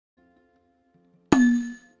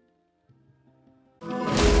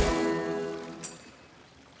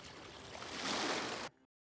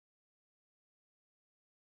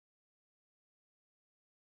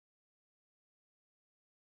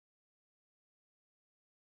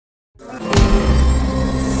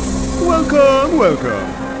Welcome,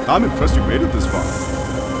 welcome. I'm impressed you made it this far.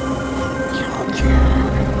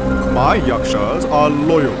 My yakshas are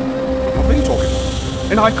loyal, but not very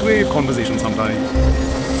talkative, and I crave conversation sometimes.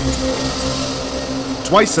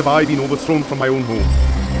 Twice have I been overthrown from my own home.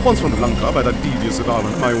 Once from Lanka by that devious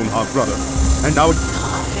Ravan, my own half-brother, and now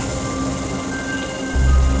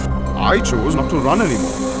I chose not to run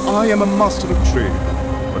anymore. I am a master of trade,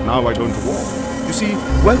 but now I turn to war. You see,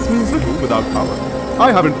 wealth means little without power.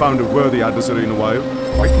 I haven't found a worthy adversary in a while.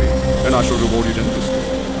 Fight me, and I shall reward you generously.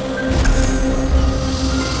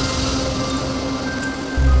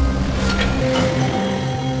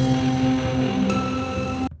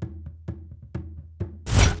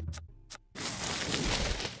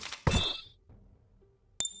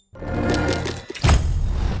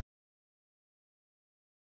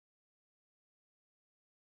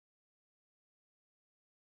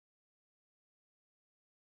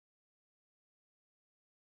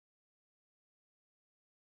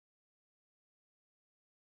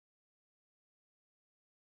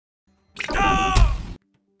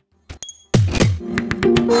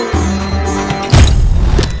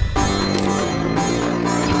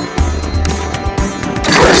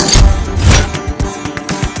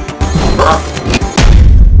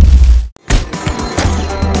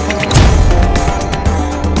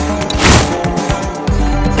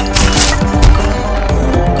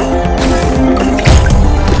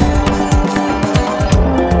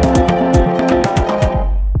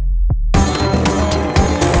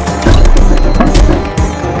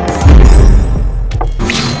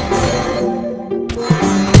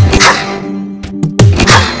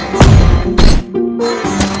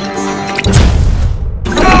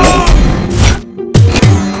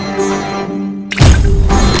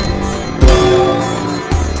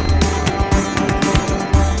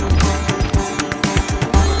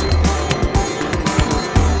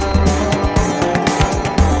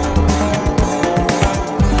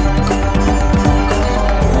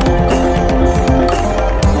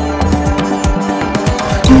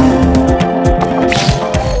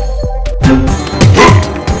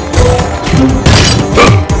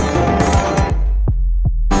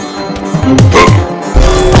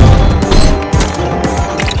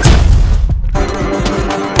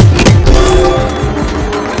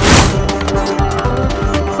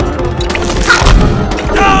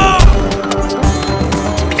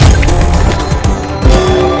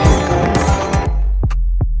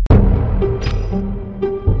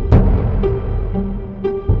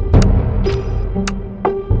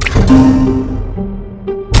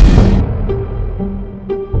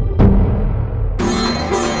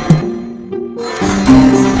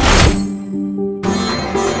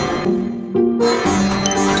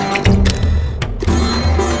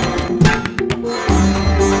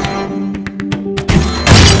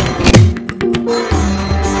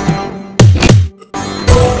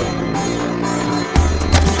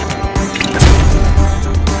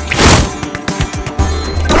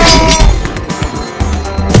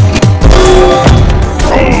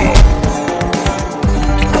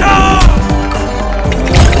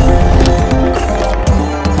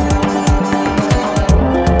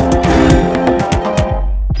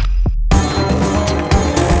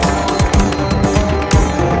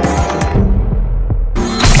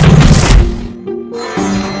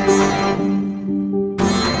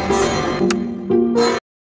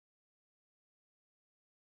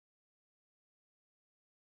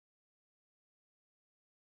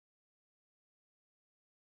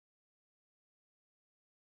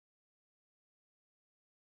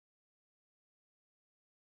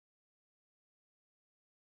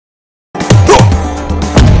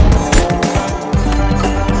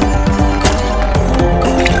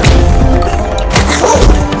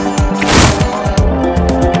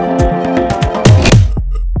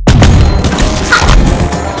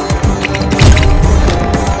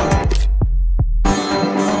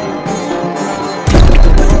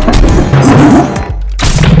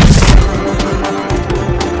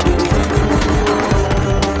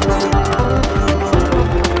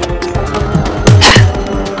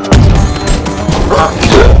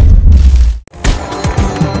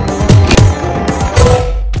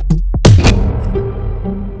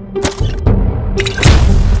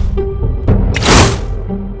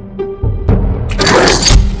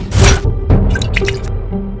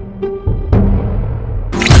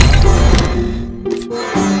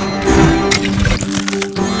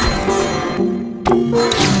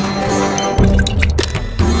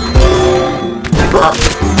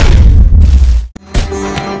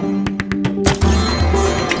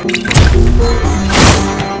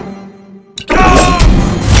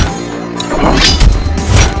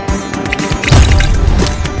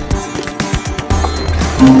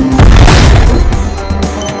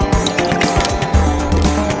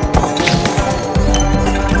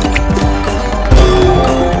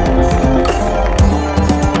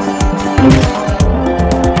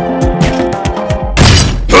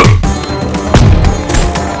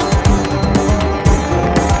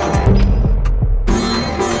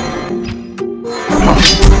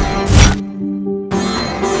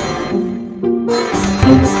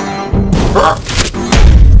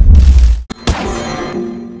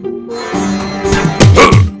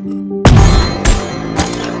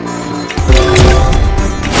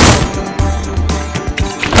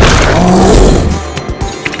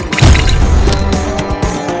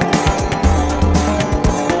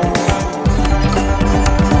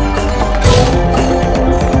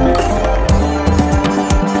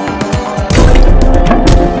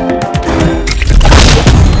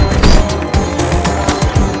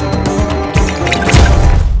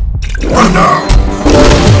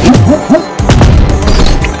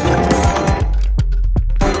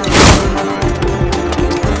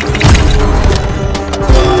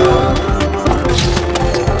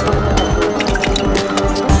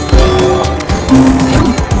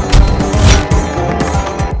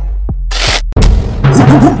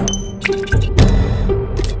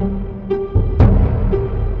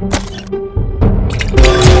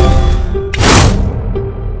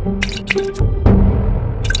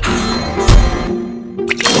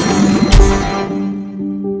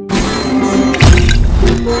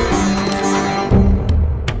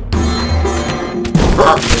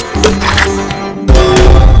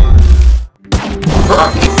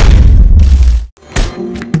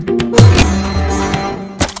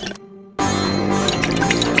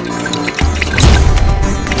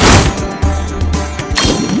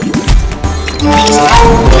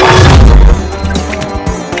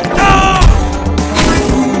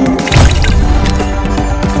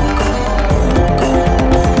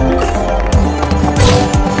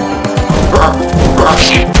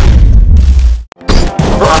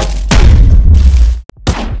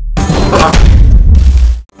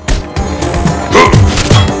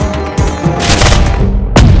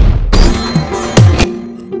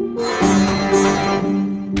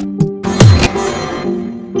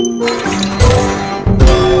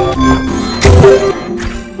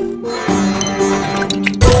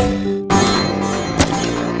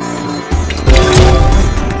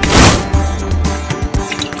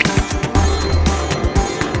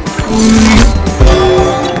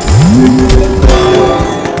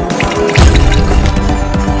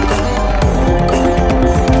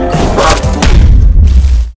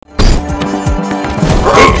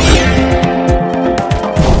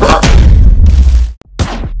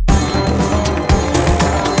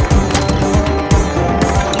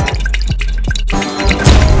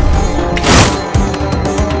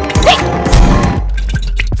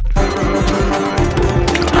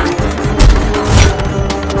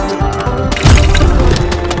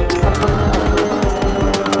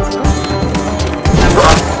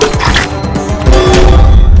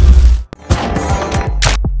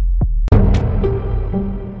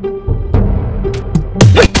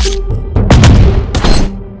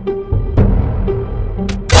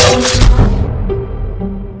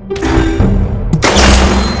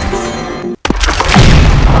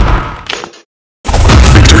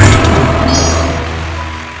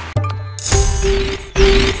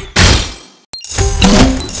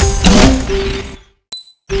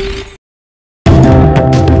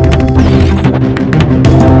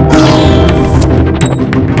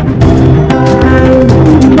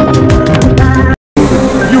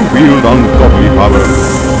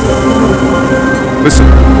 Listen,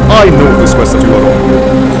 I know this quest that you are on.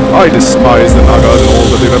 I despise the Nagas and all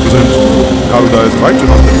that they represent. Kauravas is right to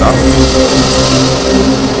not be that.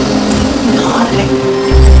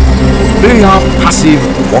 They are passive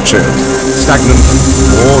watchers, stagnant,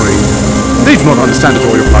 boring. They do not understand the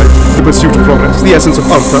joy of life, the pursuit of progress, the essence of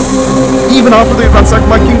Artha. Even after they ransack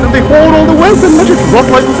my kingdom, they hoard all the wealth and let it rot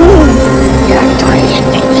like fools.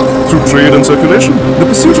 Through trade and circulation, the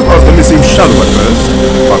pursuit of Artha may seem shallow at first,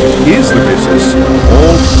 but it is the basis of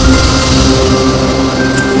all.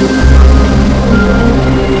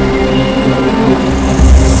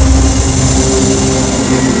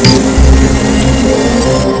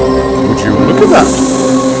 Would you look at that?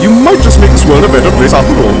 You might just make this world a better place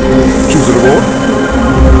after all. Choose a reward.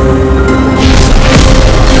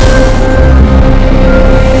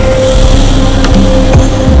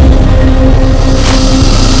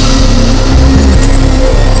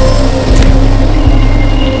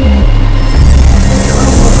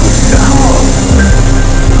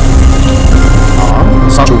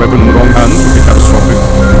 Such a weapon in the wrong hands would be catastrophic.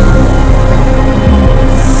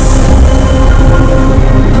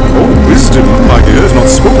 Oh, wisdom, my dear, is not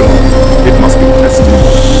spoken of. It must be tested.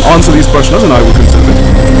 Answer these questions and I will consider it.